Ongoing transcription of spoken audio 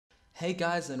Hey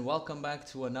guys, and welcome back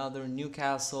to another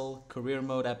Newcastle career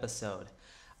mode episode.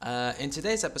 In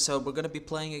today's episode, we're going to be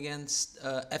playing against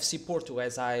FC Porto,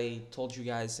 as I told you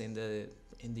guys in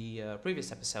the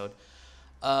previous episode.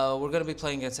 We're going to be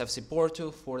playing against FC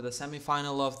Porto for the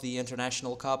semi-final of the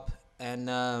International Cup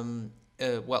and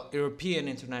European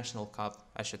International Cup,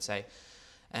 I should say.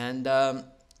 And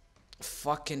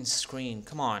fucking screen,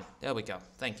 come on, there we go.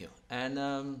 Thank you.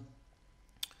 And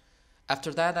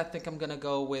after that, I think I'm gonna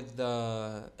go with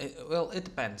it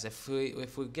depends. If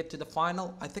we get to the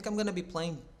final, I think I'm gonna be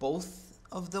playing both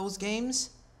of those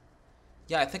games.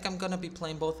 Yeah, I think I'm gonna be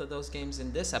playing both of those games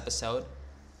in this episode,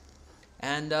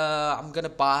 and I'm gonna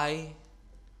buy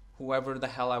whoever the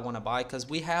hell I want to buy because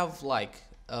we have like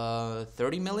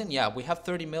 30 million. Yeah, we have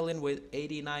 30 million with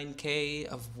 89k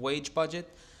of wage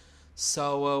budget,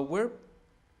 so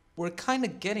we're kind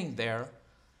of getting there.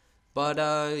 But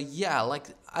yeah, like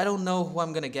I don't know who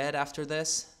I'm gonna get after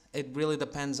this. It really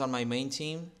depends on my main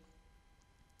team,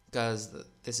 because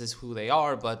this is who they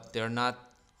are, but they're not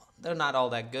all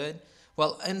that good.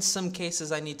 Well, in some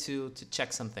cases I need to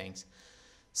check some things.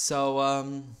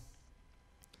 So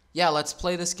yeah, let's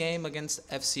play this game against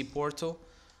FC Porto.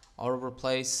 Auto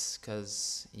replace,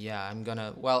 because yeah,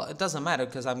 well, it doesn't matter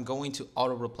because I'm going to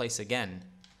auto replace again,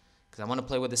 because I want to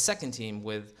play with the second team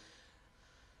with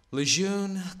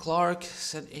Lejeune, Clark.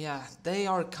 Said, yeah, they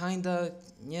are kinda,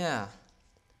 yeah.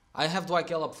 I have Dwight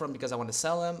Gale up front because I want to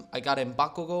sell him. I got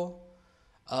Mbakugo,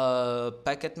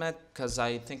 Peketmet because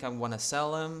I think I want to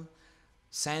sell him.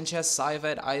 Sanchez,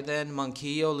 Saivet, Aiden,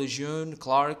 Manquillo, Lejeune,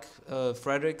 Clark,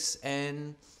 Fredericks,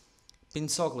 and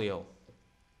Pinsoglio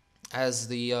as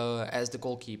the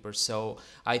goalkeeper. So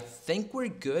I think we're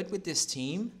good with this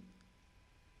team.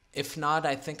 If not,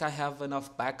 I think I have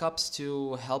enough backups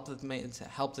to help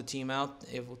the team out,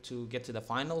 able to get to the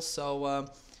finals. So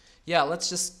yeah, let's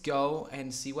just go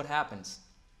and see what happens.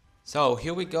 So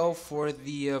here we go for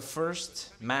the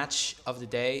first match of the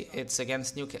day. It's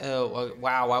against Newcastle.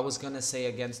 Wow, I was gonna say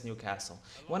against Newcastle.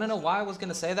 You wanna know why I was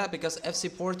gonna say that? Because FC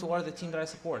Porto are the team that I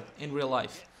support in real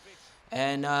life.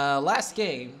 And last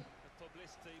game,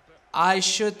 I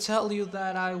should tell you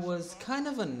that I was kind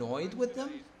of annoyed with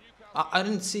them. I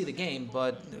didn't see the game,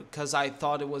 but because I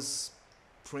thought it was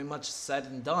pretty much said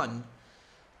and done.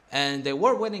 And they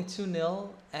were winning 2-0,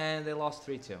 and they lost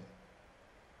 3-2.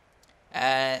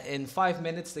 In 5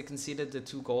 minutes, they conceded the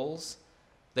 2 goals.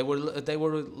 They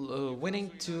were winning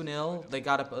 2-0. They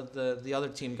got the other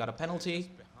team got a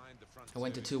penalty. It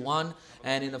went to 2-1,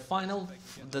 and in the final,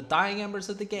 the dying embers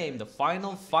of the game, the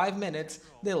final 5 minutes,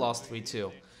 they lost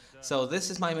 3-2. So this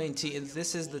is my main team.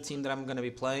 This is the team that I'm going to be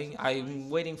playing.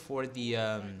 I'm waiting for the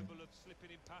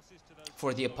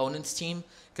opponent's team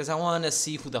because I want to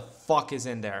see who the fuck is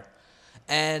in there.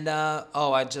 And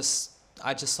oh, I just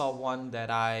saw one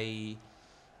that I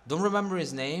don't remember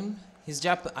his name.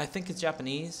 I think it's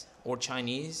Japanese or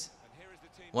Chinese.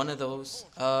 One of those.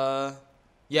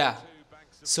 Yeah,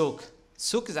 Suk.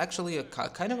 Suk is actually a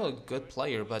kind of a good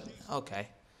player, but okay.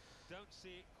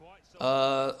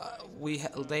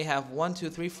 They have 1, 2,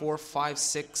 3, 4, 5,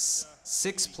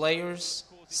 6 players,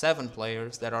 7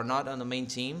 players that are not on the main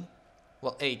team.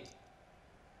 Well, 8.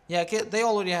 Yeah, they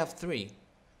already have 3.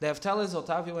 They have Teles,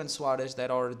 Otavio, and Suarez that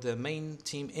are the main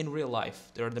team in real life.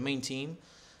 They're the main team,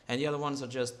 and the other ones are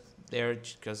just there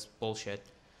because bullshit.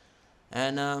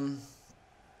 And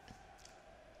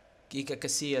Iker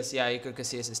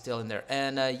Casillas is still in there.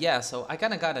 And yeah, so I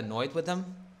kind of got annoyed with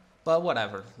them, but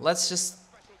whatever. Let's just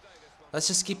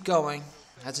keep going.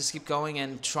 Let's just keep going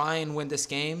and try and win this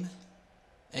game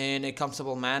in a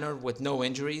comfortable manner with no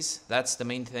injuries. That's the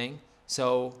main thing.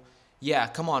 So, yeah,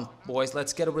 come on, boys.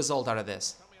 Let's get a result out of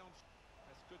this.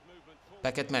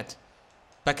 Peketmet.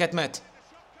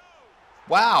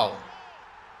 Wow.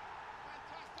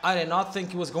 I did not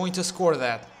think he was going to score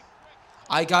that.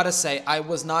 I gotta say, I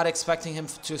was not expecting him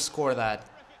to score that.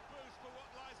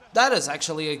 That is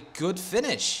actually a good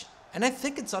finish. And I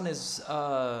think it's on his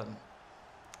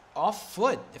off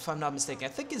foot, if I'm not mistaken. I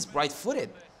think he's right-footed.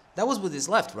 That was with his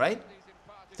left, right?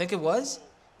 I think it was?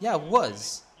 Yeah, it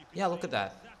was. Yeah, look at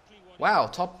that. Wow,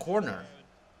 top corner.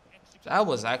 That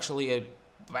was actually a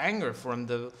banger from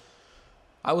the...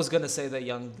 I was gonna say the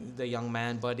young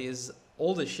man, but he's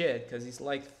old as shit because he's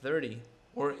like 30.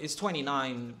 Or he's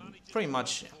 29, pretty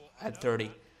much at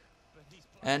 30.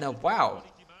 And wow,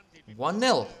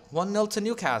 1-0. 1-0 to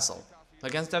Newcastle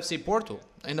against FC Porto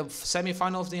in the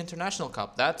semi-final of the International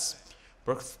Cup. That's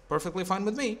perfectly fine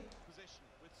with me.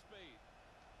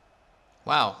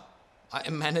 Wow, I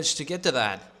managed to get to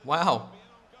that. Wow.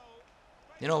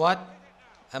 You know what?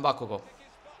 Mbakugo.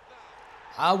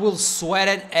 I will sweat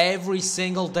it every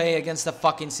single day against the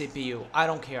fucking CPU. I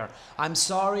don't care. I'm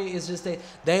sorry, it's just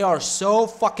they are so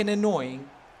fucking annoying.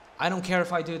 I don't care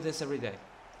if I do this every day.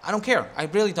 I don't care. I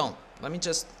really don't. Let me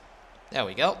just... There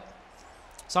we go.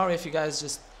 Sorry if you guys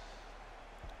just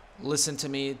listen to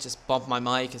me, just bump my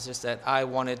mic. It's just that I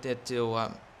wanted it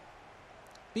to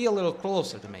be a little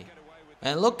closer to me.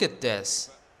 And look at this.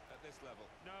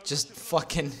 Just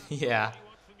fucking... Yeah.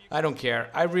 I don't care.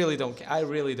 I really don't care. I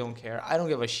really don't care. I don't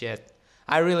give a shit.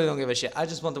 I really don't give a shit. I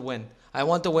just want to win. I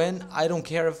want to win. I don't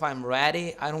care if I'm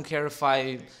ratty. I don't care if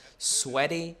I'm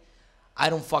sweaty. I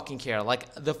don't fucking care.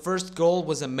 Like, the first goal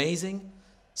was amazing.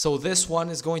 So this one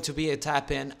is going to be a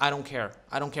tap in. I don't care.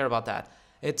 I don't care about that.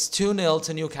 It's 2-0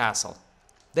 to Newcastle.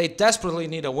 They desperately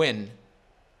need a win.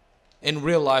 In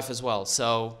real life as well.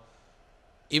 So,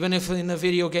 even if in a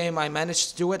video game I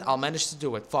manage to do it, I'll manage to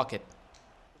do it. Fuck it.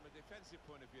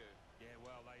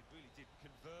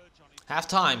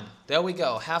 Halftime. There we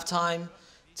go. Halftime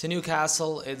to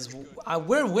Newcastle. It's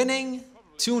we're winning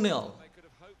 2-0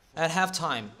 at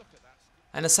halftime.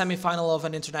 And a semi-final of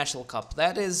an international cup.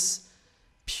 That is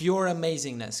pure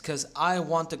amazingness. Because I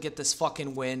want to get this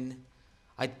fucking win.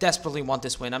 I desperately want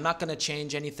this win. I'm not going to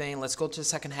change anything. Let's go to the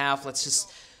second half. Let's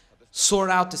just sort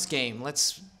out this game.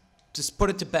 Let's just put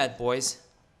it to bed, boys.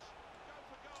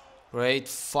 Great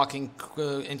fucking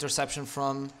interception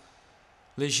from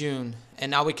Lejeune. And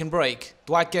now we can break.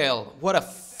 Dwight Gale. What a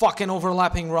fucking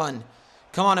overlapping run.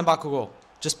 Come on, Mbakugo.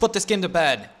 Just put this game to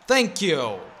bed. Thank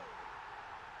you.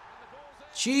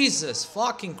 Jesus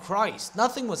fucking Christ.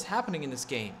 Nothing was happening in this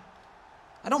game.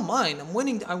 I don't mind. I'm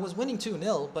winning. I was winning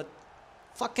 2-0, but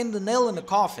fucking the nail in the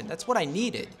coffin. That's what I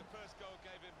needed.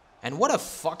 And what a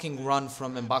fucking run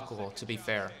from Mbakugo, to be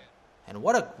fair. And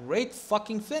what a great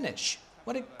fucking finish.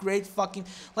 What a great fucking...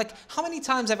 Like, how many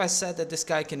times have I said that this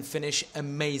guy can finish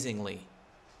amazingly?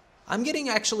 I'm getting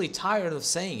actually tired of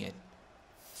saying it.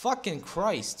 Fucking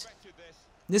Christ.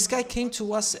 This guy came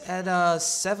to us at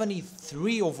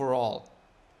 73 overall.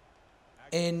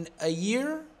 In a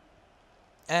year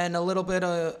and a little bit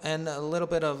of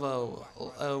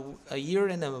a year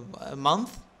and a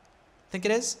month, I think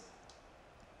it is.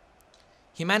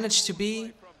 He managed to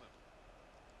be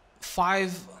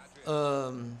 5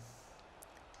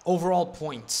 overall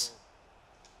points.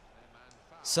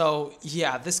 So,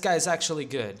 yeah, this guy is actually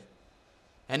good.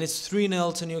 And it's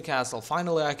 3-0 to Newcastle.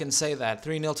 Finally, I can say that.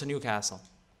 3-0 to Newcastle.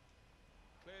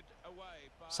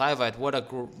 Saivite,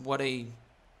 what a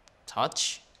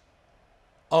touch.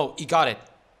 Oh, he got it.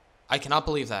 I cannot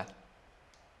believe that.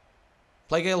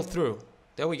 Play Gale through.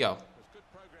 There we go.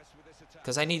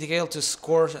 Because I need Gale to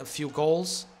score a few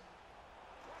goals.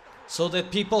 So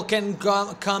that people can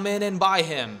come in and buy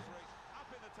him.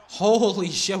 Holy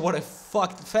shit, what a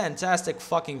fantastic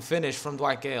fucking finish from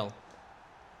Dwight Gale.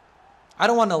 I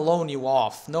don't want to loan you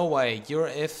off. No way.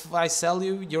 If I sell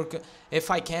you, if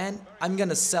I can, I'm going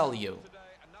to sell you.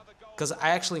 Because I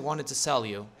actually wanted to sell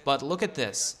you. But look at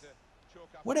this.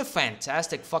 What a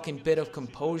fantastic fucking bit of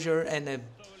composure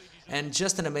and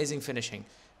just an amazing finishing.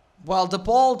 Well, the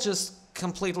ball just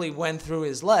completely went through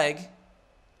his leg.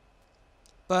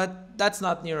 But that's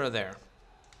not near or there.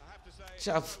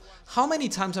 How many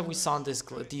times have we seen these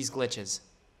glitches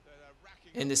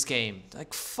in this game?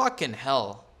 Like, fucking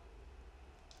hell.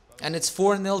 And it's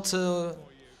 4-0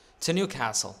 to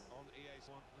Newcastle.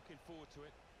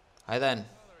 I then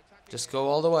just go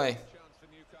all the way.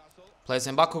 Plays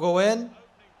Mbakugo in.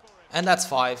 And that's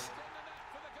 5.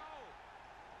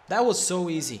 That was so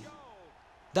easy.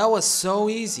 That was so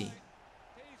easy.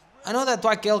 I know that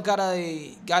Dwight Gale got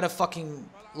a fucking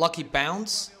lucky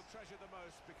bounce.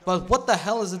 But what the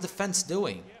hell is the defense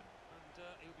doing?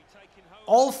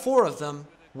 All 4 of them,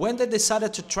 when they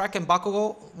decided to track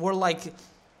Mbakugo, were like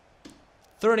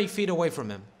 30 feet away from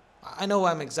him. I know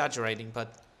I'm exaggerating,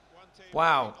 but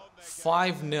wow,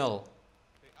 5-0.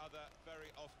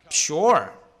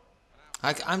 Sure.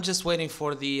 I'm just waiting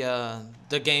for the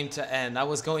game to end. I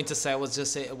was going to say, I was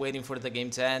just waiting for the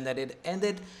game to end. That it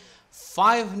ended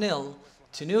 5-0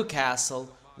 to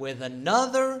Newcastle with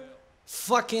another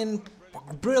fucking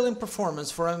brilliant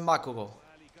performance for Mbakugo.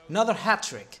 Another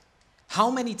hat-trick. How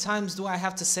many times do I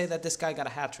have to say that this guy got a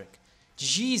hat-trick?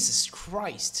 Jesus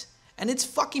Christ. And it's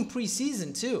fucking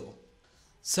preseason too.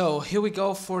 So here we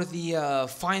go for the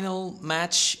final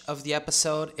match of the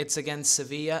episode. It's against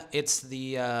Sevilla. It's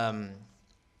the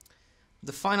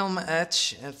final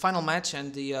match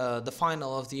and the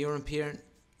final of the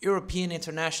European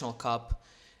International Cup,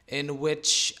 in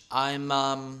which I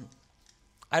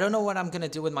don't know what I'm gonna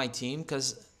do with my team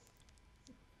because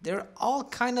they're all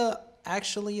kind of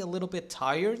actually a little bit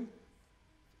tired.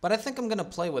 But I think I'm gonna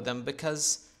play with them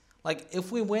because Like,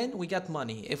 if we win, we get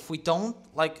money. If we don't,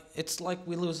 like, it's like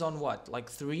we lose on what? Like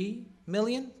 3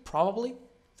 million, probably?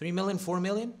 3 million, 4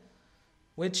 million?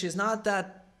 Which is not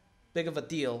that big of a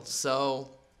deal.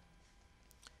 So,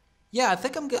 yeah, I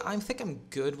think I'm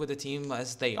good with the team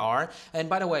as they are. And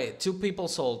by the way, 2 people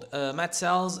sold, Matt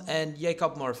Sells and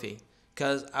Jacob Murphy,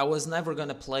 because I was never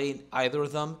gonna play either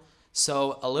of them.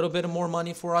 So a little bit more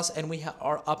money for us, and we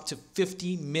are up to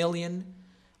 50 million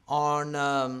on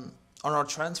our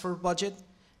transfer budget,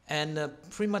 and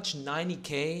pretty much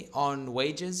 90k on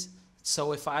wages.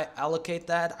 So if I allocate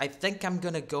that, I think I'm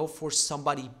gonna go for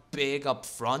somebody big up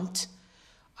front.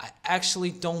 I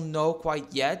actually don't know quite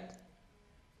yet.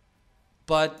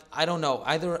 But I don't know,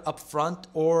 either up front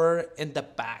or in the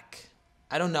back.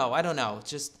 I don't know.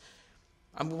 Just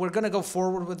we're gonna go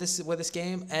forward with this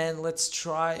game, and let's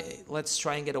try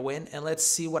and get a win, and let's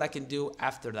see what I can do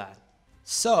after that.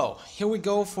 So here we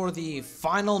go for the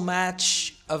final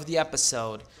match of the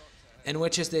episode, in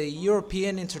which is the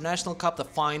European International Cup, the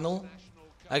final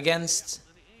against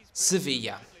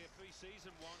Sevilla.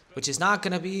 Which is not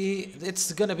going to be,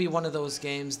 it's going to be one of those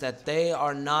games that they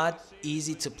are not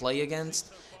easy to play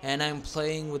against. And I'm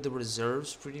playing with the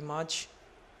reserves pretty much.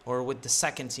 Or with the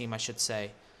second team, I should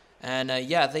say. And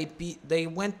yeah, they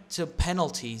went to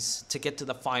penalties to get to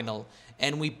the final.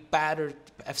 And we battered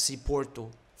FC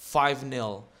Porto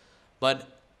 5-0.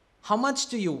 But how much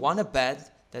do you want to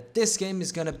bet that this game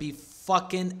is going to be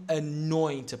fucking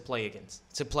annoying to play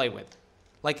with?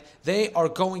 Like, they are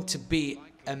going to be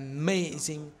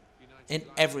amazing in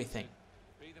everything.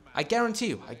 I guarantee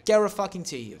you. I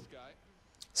guarantee you.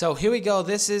 So here we go.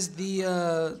 This is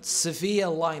the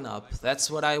Sevilla lineup. That's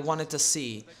what I wanted to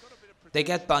see. They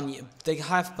have Ben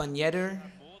Yedder,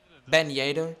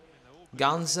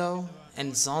 Gonzo,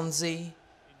 and Zonzi,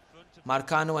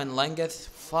 Marcano and Lengeth.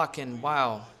 Fucking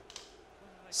wow.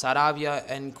 Sarabia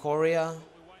and Coria.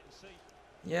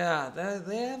 Yeah,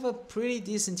 they have a pretty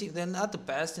decent team. They're not the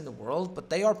best in the world, but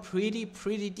they are pretty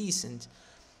decent.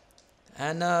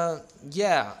 And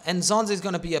yeah, and Zonzi is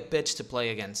gonna be a bitch to play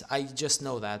against. I just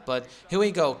know that. But here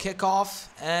we go, kickoff,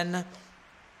 and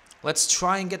let's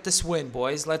try and get this win,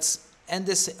 boys. Let's end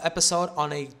this episode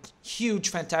on a huge,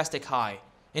 fantastic high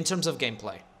in terms of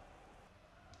gameplay.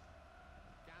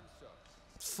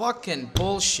 Fucking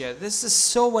bullshit. This is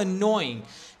so annoying.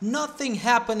 Nothing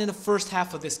happened in the first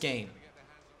half of this game.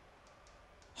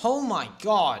 Oh my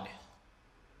god.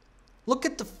 Look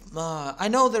at the... I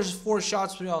know there's 4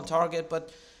 shots on target,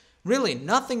 but really,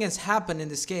 nothing has happened in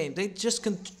this game. They just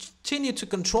continue to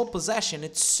control possession.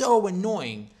 It's so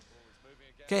annoying.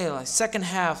 Okay, like, second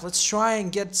half. Let's try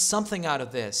and get something out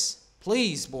of this.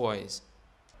 Please, boys.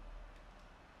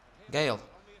 Gale.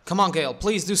 Come on, Gale.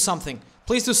 Please do something.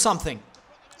 Please do something.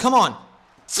 Come on.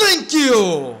 Thank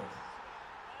you!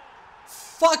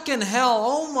 Fucking hell.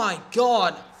 Oh my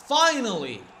god.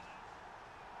 Finally.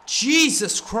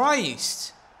 Jesus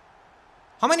Christ.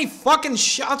 How many fucking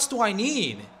shots do I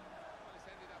need?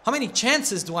 How many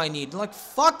chances do I need? Like,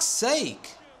 fuck's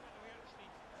sake.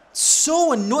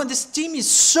 So annoying. This team is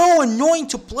so annoying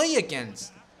to play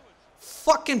against.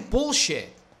 Fucking bullshit.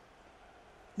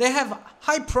 They have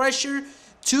high pressure,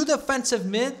 2 defensive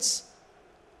mids.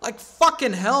 Like,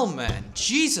 fucking hell, man.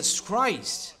 Jesus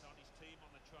Christ.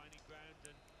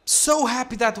 So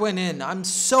happy that went in. I'm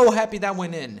so happy that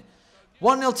went in.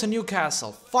 1-0 to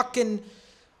Newcastle. Fucking...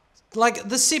 Like,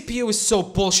 the CPU is so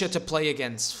bullshit to play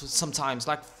against sometimes.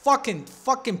 Like, fucking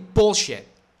bullshit.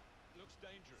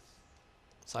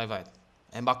 Saivite.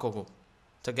 Mbakogu.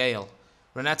 To Gale.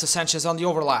 Renato Sanchez on the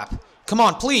overlap. Come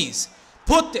on, please.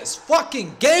 Put this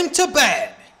fucking game to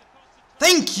bed.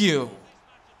 Thank you.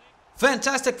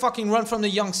 Fantastic fucking run from the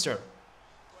youngster.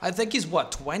 I think he's,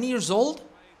 what, 20 years old?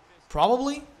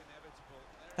 Probably.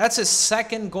 That's his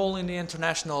second goal in the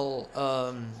international,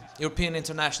 European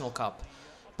International Cup.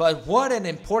 But what an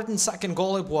important second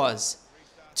goal it was.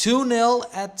 2-0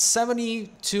 at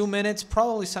 72 minutes,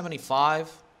 probably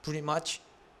 75, pretty much.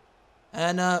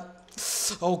 And,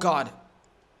 oh god.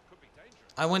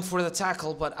 I went for the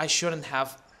tackle, but I shouldn't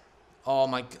have. Oh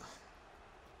my god.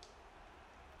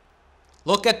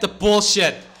 Look at the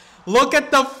bullshit. Look at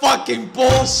the fucking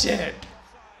bullshit.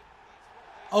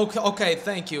 Okay,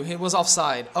 thank you. He was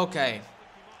offside. Okay.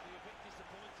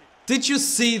 Did you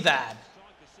see that?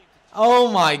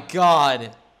 Oh my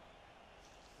god.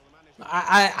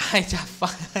 I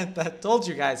told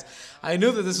you guys. I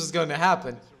knew that this was going to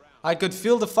happen. I could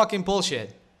feel the fucking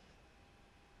bullshit.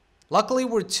 Luckily,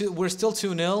 we're still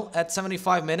 2-0 at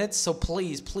 75 minutes. So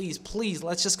please,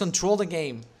 let's just control the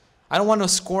game. I don't want to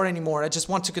score anymore. I just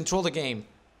want to control the game.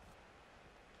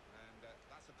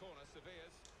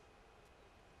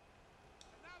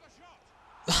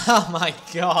 Oh my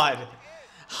god.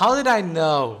 How did I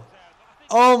know?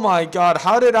 Oh my god,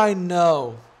 how did I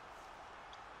know?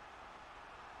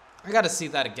 I gotta see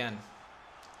that again.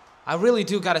 I really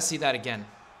do gotta see that again.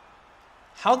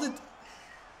 How did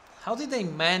they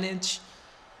manage?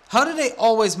 How did they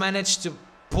always manage to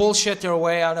bullshit their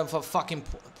way out of a fucking...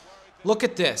 Look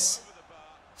at this.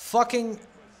 Fucking...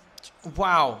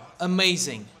 Wow.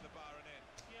 Amazing.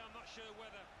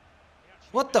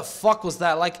 What the fuck was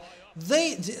that? Like,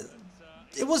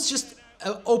 it was just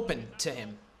open to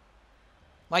him.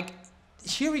 Like,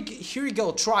 here we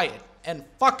go, try it. And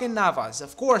fucking Navas.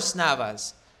 Of course,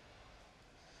 Navas.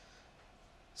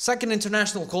 Second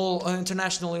international goal,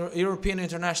 European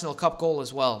International Cup goal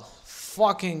as well.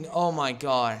 Fucking, oh my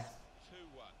god.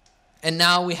 And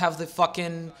now we have the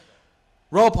fucking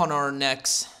rope on our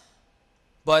necks.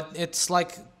 But it's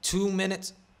like 2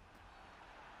 minutes.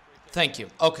 Thank you.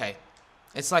 Okay.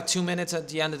 It's like 2 minutes at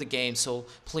the end of the game, so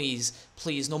please,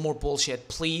 please, no more bullshit,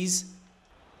 please.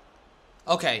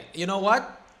 Okay, you know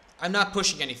what? I'm not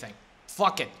pushing anything.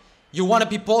 Fuck it. You want to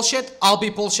be bullshit? I'll be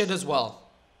bullshit as well.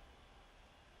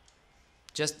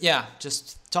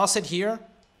 Just toss it here.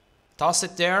 Toss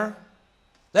it there.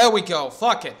 There we go.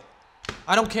 Fuck it.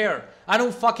 I don't care. I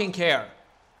don't fucking care.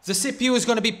 If the CPU is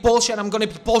gonna be bullshit, I'm gonna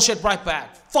be bullshit right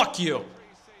back. Fuck you.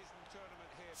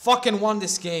 Fucking won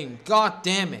this game. God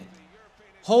damn it.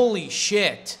 Holy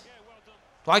shit.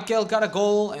 Dwight Gale got a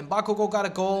goal and Bakugo got a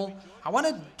goal. I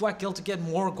wanted Dwight Gale to get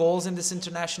more goals in this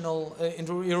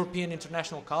European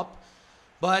International Cup.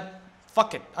 But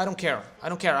fuck it. I don't care. I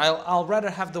don't care. I'll rather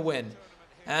have the win.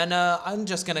 And I'm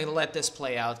just gonna let this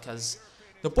play out because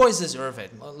the boys deserve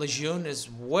it. Lejeune is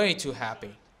way too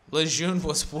happy. Lejeune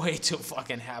was way too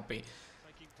fucking happy.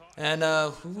 And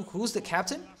who's the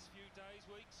captain?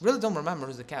 Really don't remember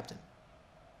who's the captain.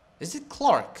 Is it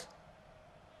Clark?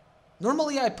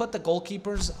 Normally I put the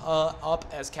goalkeepers up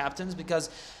as captains because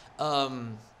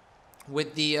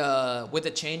with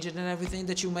the changes and everything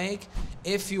that you make,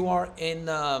 if you are in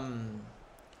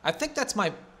I think that's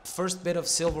my first bit of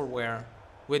silverware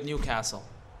with Newcastle.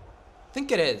 I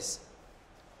think it is.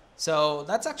 So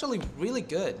that's actually really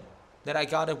good that I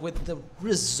got it with the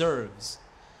reserves.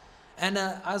 And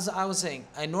as I was saying,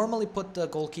 I normally put the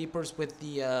goalkeepers with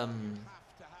the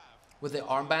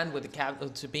armband, with the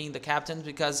to being the captain,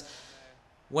 because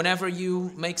whenever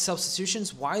you make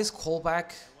substitutions, why is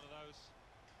Colback?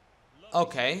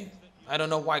 Okay, I don't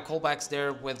know why Colback's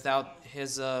there without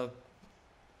his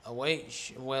away.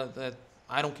 Well,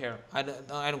 I don't care. I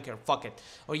don't care. Fuck it.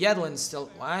 Or Yedlin's still.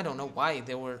 I don't know why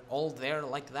they were all there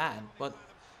like that. But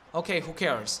okay, who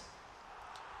cares?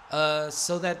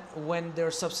 So that when there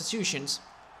are substitutions,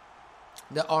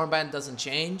 the armband doesn't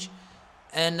change.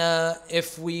 And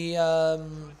if we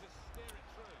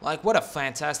like, what a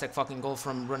fantastic fucking goal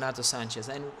from Renato Sanchez.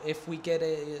 And if we get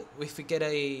a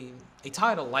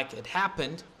title like it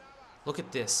happened, look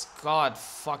at this. God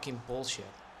fucking bullshit.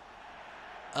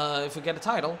 If we get a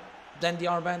title, then the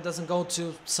armband doesn't go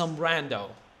to some rando.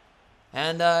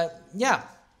 And yeah,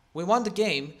 we won the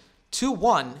game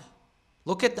 2-1.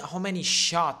 Look at how many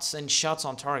shots and shots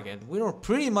on target. We were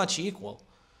pretty much equal.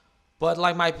 But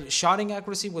like my shotting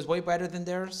accuracy was way better than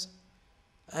theirs.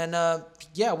 And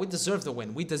yeah, we deserve the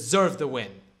win. We deserve the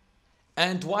win.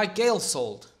 And Dwight Gale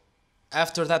sold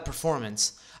after that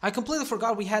performance. I completely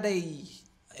forgot we had a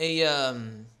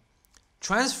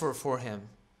transfer for him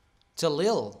to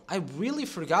Lille. I really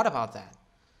forgot about that.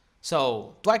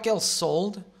 So Dwight Gale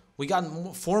sold. We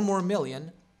got 4 more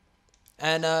million.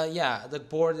 And yeah, the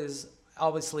board is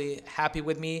obviously happy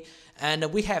with me. And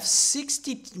we have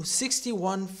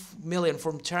 61 million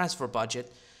from transfer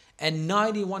budget and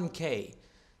 91k.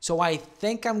 So I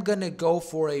think I'm going to go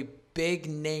for a big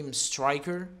name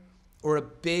striker or a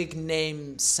big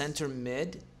name center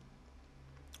mid.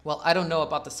 Well, I don't know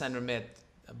about the center mid,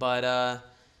 but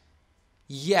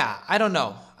yeah, I don't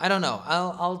know.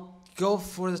 I'll go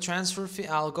for the transfer fee.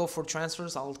 I'll go for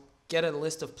transfers. I'll get a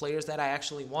list of players that I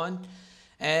actually want,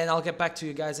 and I'll get back to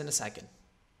you guys in a second.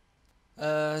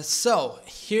 So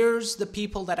here's the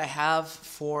people that I have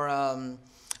for.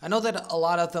 I know that a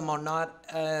lot of them are not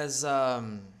as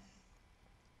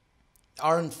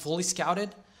aren't fully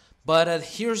scouted, but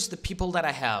here's the people that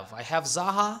I have. I have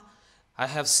Zaha, I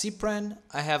have Cipren,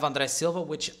 I have Andre Silva,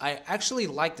 which I actually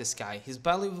like this guy. His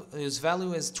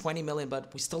value is 20 million,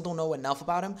 but we still don't know enough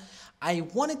about him. I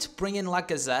wanted to bring in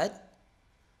Lacazette,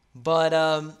 but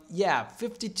yeah,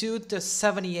 52 to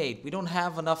 78. We don't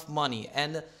have enough money,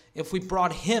 and if we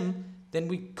brought him, then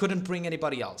we couldn't bring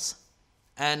anybody else.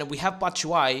 And we have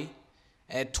Batshuayi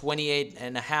at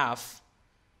 28.5,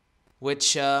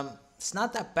 which it's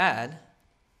not that bad.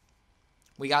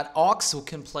 We got Ox, who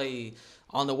can play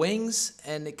on the wings,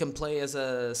 and it can play as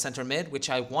a center mid, which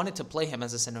I wanted to play him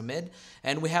as a center mid.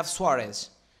 And we have Suarez,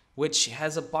 which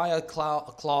has a buyout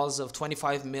clause of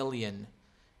 25 million,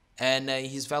 and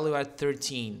he's valued at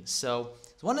 13. So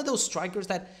it's one of those strikers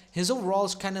that his overall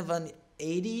is kind of an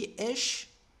 80-ish.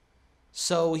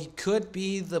 So he could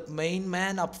be the main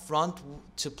man up front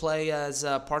to play as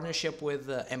a partnership with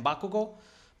Mbakugo.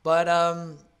 But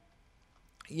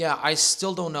yeah, I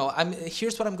still don't know.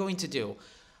 Here's what I'm going to do.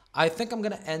 I think I'm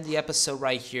gonna end the episode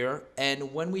right here,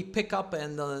 and when we pick up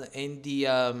in the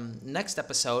next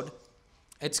episode,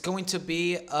 it's going to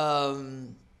be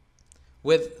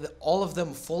with all of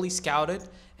them fully scouted,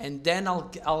 and then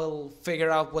I'll figure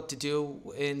out what to do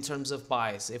in terms of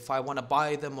buys, if I want to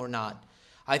buy them or not.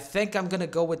 I think I'm gonna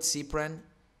go with Cipran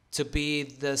to be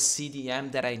the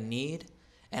CDM that I need.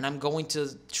 And I'm going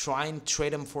to try and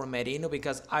trade him for Merino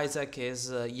because Isaac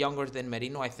is younger than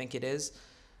Merino, I think it is.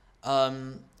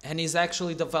 And he's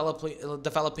actually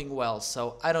developing well,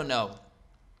 so I don't know.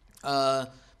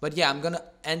 But yeah, I'm going to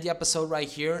end the episode right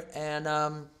here. And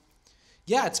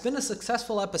yeah, it's been a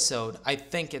successful episode. I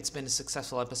think it's been a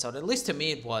successful episode. At least to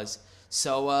me it was.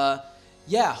 So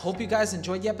yeah, hope you guys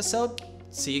enjoyed the episode.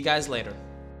 See you guys later.